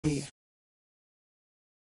Yeah.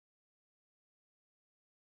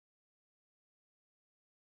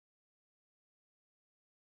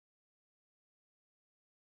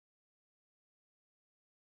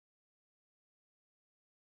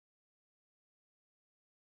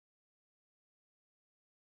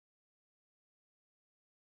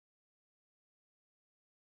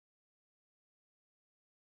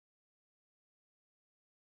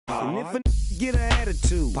 And if a get an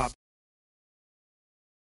attitude, pop.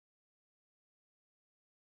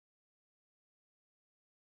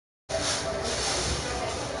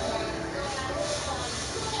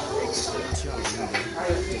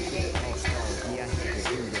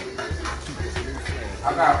 I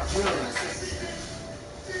got feelings.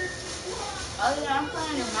 Oh yeah, I'm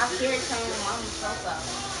playing my character on Mama's profile.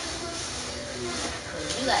 Cause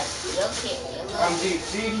you like your kid. I'm Big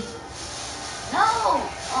City. No,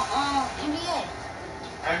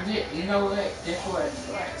 NBA. You know what? Guess what?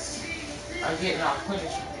 I'm getting off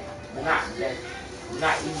punishment, but not today.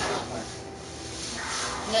 Not even that much.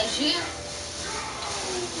 Next year?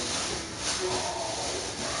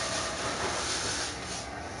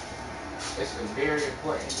 It's a very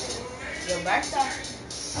important day. Your birthday?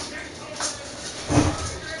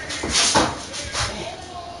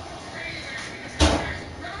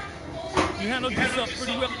 You handled yourself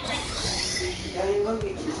pretty well.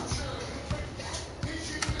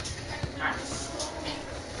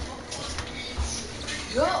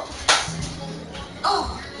 Yo.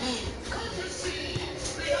 Oh, man.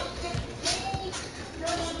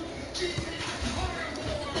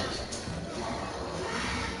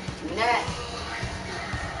 That.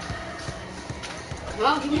 Come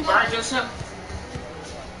on, give me that. You burned yourself?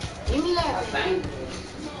 Give me that. Thank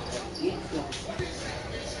you.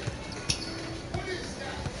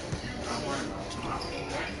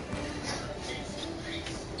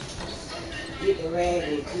 Get the rag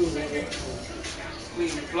and clean it.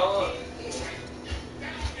 Squeeze the floor up.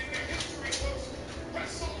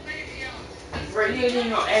 Bro, you ain't even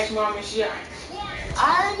gonna ask mom if she alright.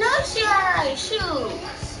 I know she alright, shoot.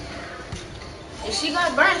 If she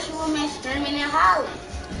got burnt, she would be screaming and hollering.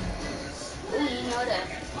 Ooh, you know that.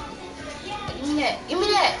 Give me that. Give me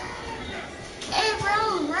that. Hey,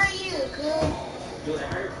 bro, right here, cuz. Do it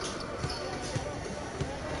hurt?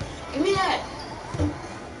 Give me that.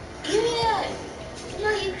 Give me that.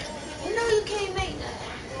 You know you can't make that.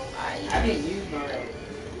 Alright. I didn't use my red.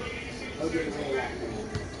 I'll get it right like that.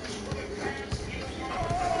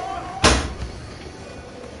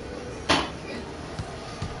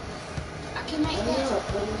 I can make that.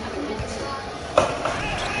 I can make it.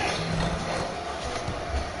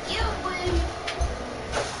 Yeah, boy.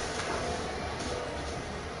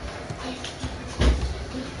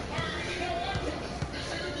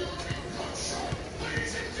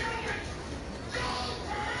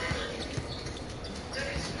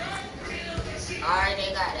 Alright, they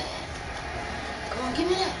got that. Come on, give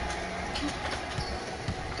me that.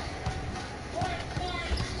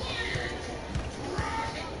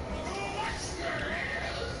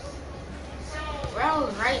 Bro,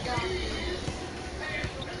 right down there.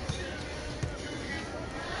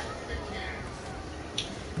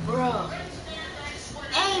 Bro,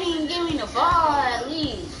 ain't even give me the ball at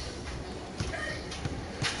least.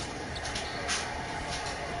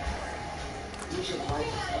 You should fight.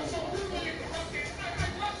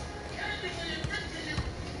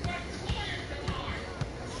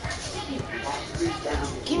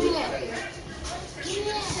 Give me that. Give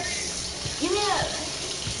me that. Give me that.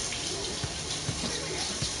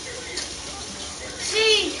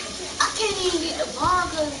 See, I can't even get the ball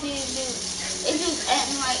because it's just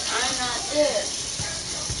acting like I'm not there.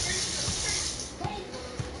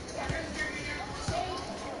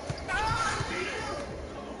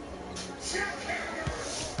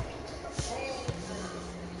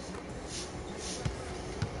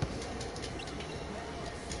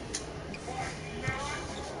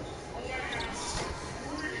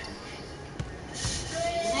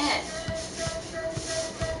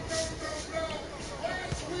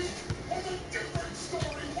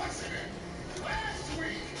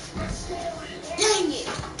 Dang it!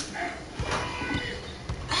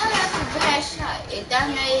 How that's a bad shot? If that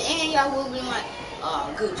made it in, y'all would be like,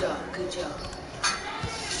 oh, good job, good job.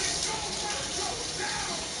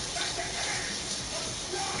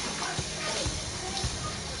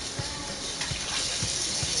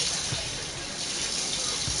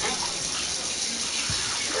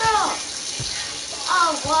 Girl!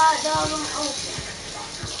 Oh, wide dog on open.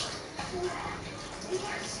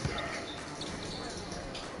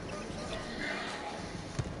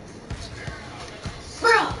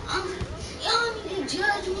 Bro, y'all need to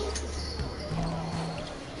judge me.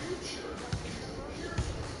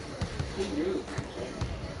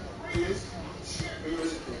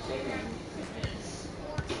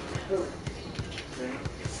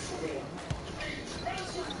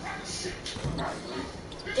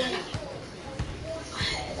 Dang it. I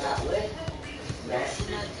had that way. That's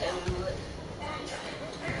not telling what.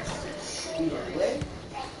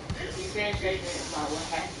 You can't say that about what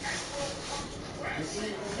happened.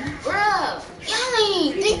 Bruh, y'all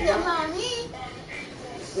ain't think about me.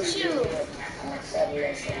 Shoot.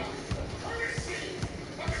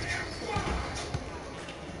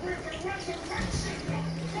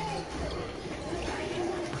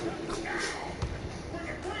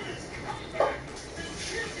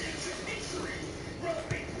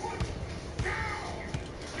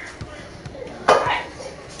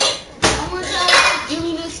 I want y'all to give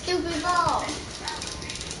me this stupid ball.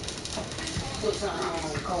 Put something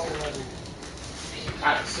on cold water.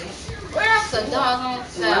 Where that's a doggone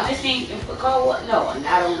foul. This ain't for cold water? No,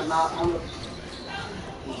 not on the mouth. On the.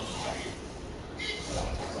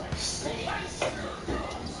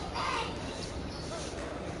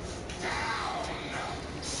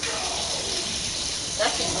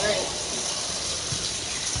 That's great.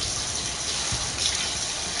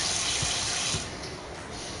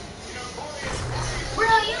 Bro,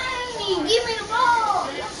 you ain't even give me the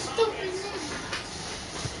ball. You stupid nigga.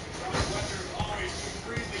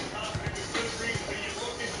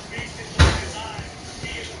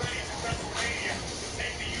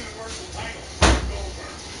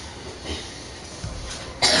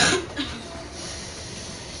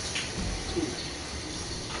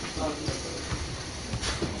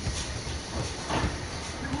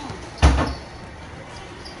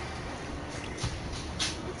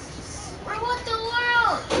 Bro, what the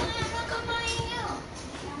world? Man, how come I ain't here?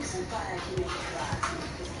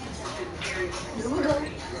 Here we go.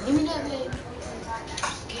 Give me that, baby.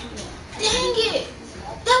 Give me that. Dang it!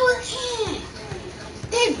 That was 10.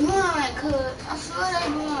 They blind, cuz. I swear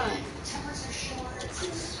they blind.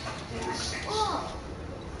 Oh.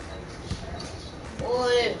 Boy,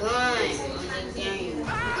 they blind on this game.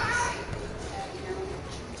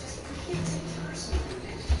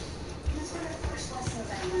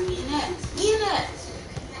 Get that. Get that.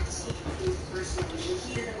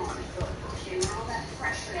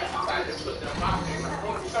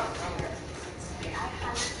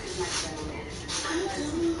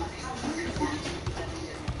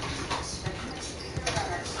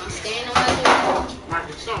 I'm staying on my dude.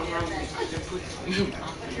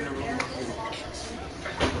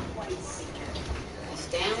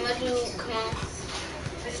 Stay on my dude. Come on.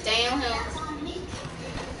 Stay on him.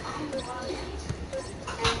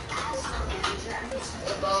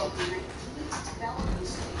 Good ball.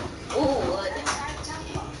 Ooh, what?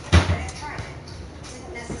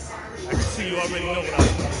 I can see you already know what I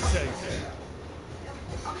was going to tell you.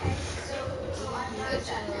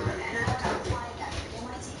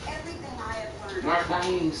 Mark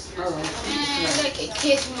Diane's. Man, they can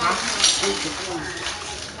kiss my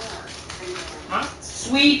Huh?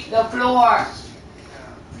 Sweep the floor.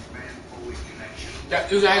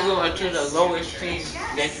 You guys go to the lowest team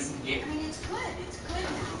that you can get.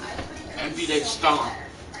 And be that star.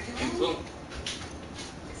 And boom.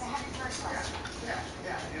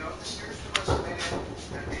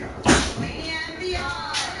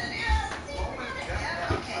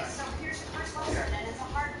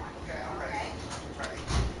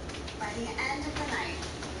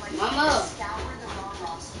 Mama. Scour the raw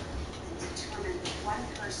roster and determine the one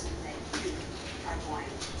person that you are going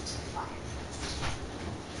to fire.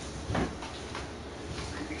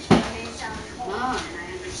 It may sound cold, and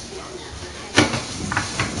I understand that, but then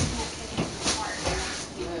you can't pick it apart.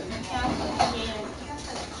 You have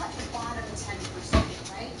to cut the bottom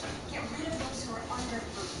 10%, right? Get rid of those who are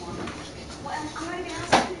underperforming. Well, I'm not even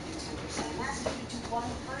asking you to do 10%. I'm asking you to do one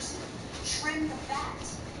person. Trim the fat.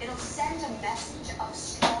 It'll send a message of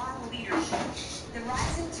strong leadership. The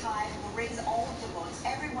rising tide will raise all of the boats.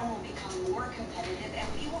 Everyone will become more competitive, and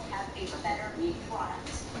we will have a better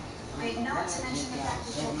product. Okay, not to mention the fact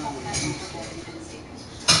that you'll have that overhead and savings.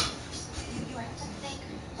 You have to think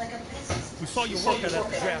like a business. We saw your workout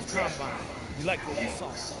at the draft combine. We liked what we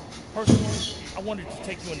saw. Personally, I wanted to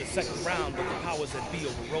take you in the second round, but the powers that be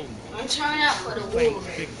overrode me. I'm trying out for the Playing Wolves.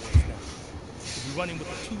 with the big boys now. We'll be running with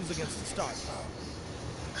the twos against the starters.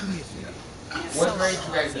 Do me a favor. What grade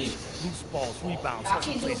you guys get? Loose balls, rebounds, I can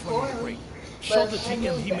second do place running poorly, great. Show but the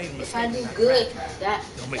GM he made a if mistake I in do that good, draft. that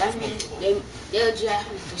means they'll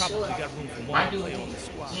draft me for Probably sure. got room for I one do player on the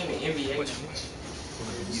squad. in the NBA. Question is, will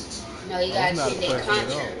it be you? No, you gotta It's not a check their question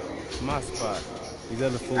at all. contract. It's my spot. These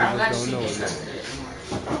other fools I'm just not don't know it seeing yet.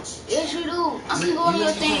 Yes, you do. I can go to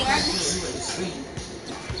your thing right now.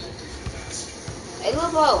 Hey,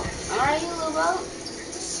 Lil Bo. Alright, you Lil Bo?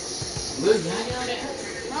 Look, y'all down there?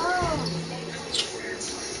 No.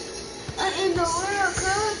 What in the world,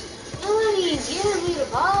 cuz? You ain't even giving me the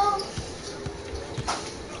ball.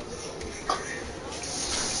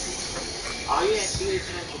 All you have to do is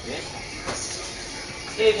turn to bed.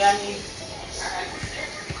 Hey, Johnny.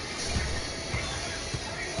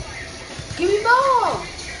 Give me the ball.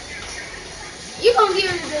 You gonna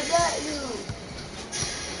give it to that dude.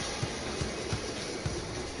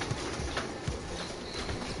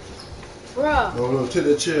 Bruh. No, take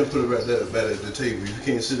that chair and put it right there back at the table. You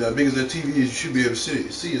can't sit down. Big as that TV is, you should be able to see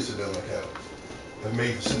it sit down like that. That's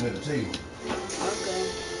made for sitting at the table. Okay.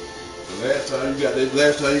 The last time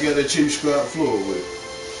you got that chair, you scrub the floor with.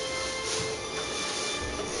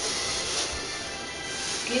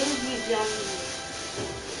 Excuse me, Johnny.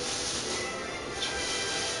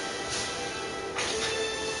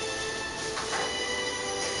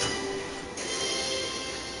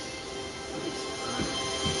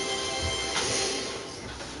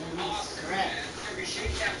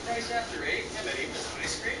 After 8, M&M's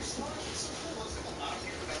ice cream. Looks like a lot of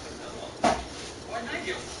people got the memo. Why not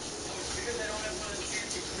you? Because they don't have one of the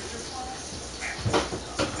fancy printer products?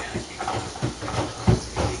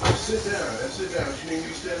 Sit down. Sit down. You need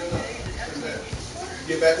to be standing up. Sit down.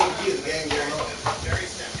 Get back with the kids. The game going on.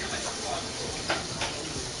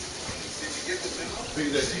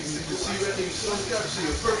 Figure that TV. You can see right there. You got to see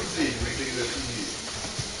a perfect vision. Figure that TV is.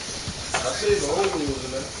 I say the old one was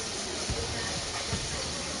in there.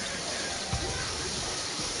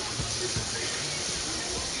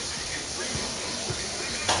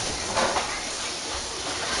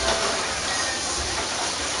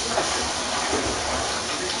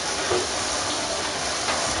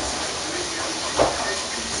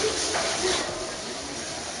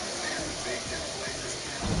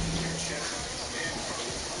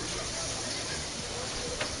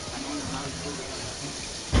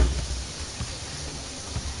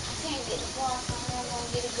 Can't get the ball, so I'm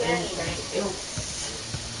gonna get a game.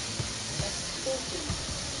 That's stupid.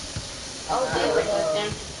 Oh, there we go, then.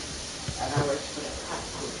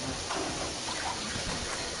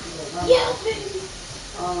 Yeah, baby.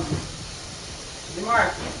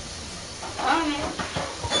 DeMarcus.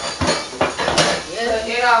 Yeah.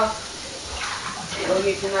 Get off. Go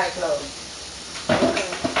get your night clothes.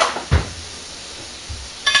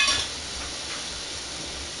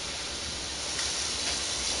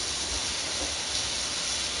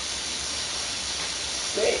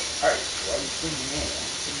 Wait, alright, why are you freaking me out?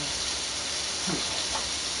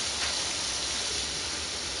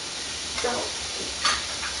 Go.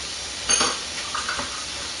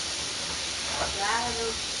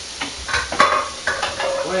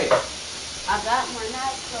 Wait. I got my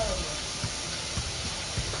night clothes.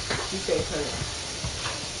 You say put it.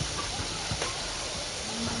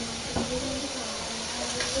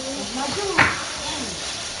 What's my doing?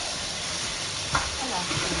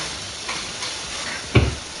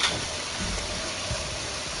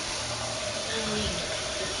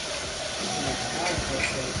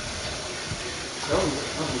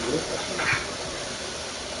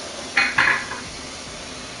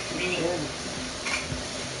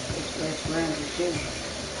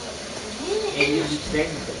 And you be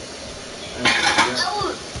staying with it.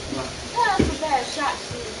 That was a bad shot,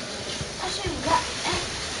 dude. I should have got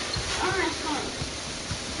orange one.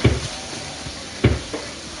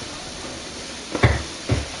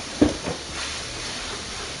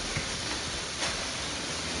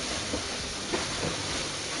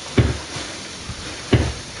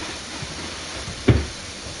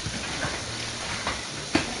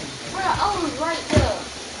 Bro, I was right there.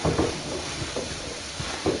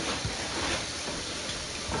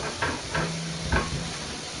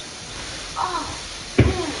 Oh,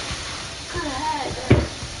 man. Could have had that.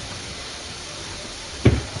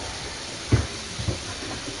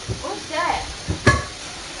 What's that?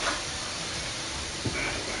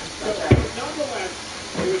 Nonetheless,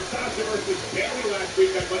 it was Sasha versus Bailey last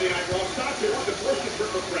week on Monday Night Raw. Sasha won the first and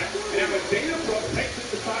triple threat, and now Dana Brooke takes it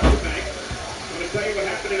to Sasha Banks. I'm going to tell you what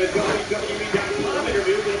happened in a WWE.com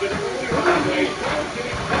interview a little bit earlier on today.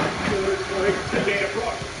 Giving orders for Dana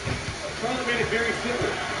Brooke. Charlotte made it very simple.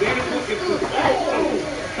 Dana Brooke is to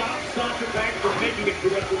stop Sasha Banks from making it to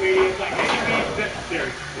WrestleMania by any means necessary.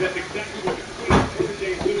 And that's exactly what the Queen of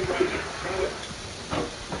Thursday is doing right now. Charlotte.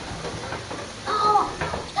 Oh,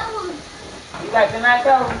 that was... You got your night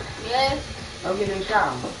clothes? Yes. Go get in the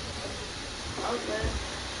shower. Okay.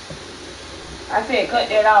 I said cut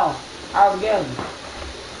that off altogether.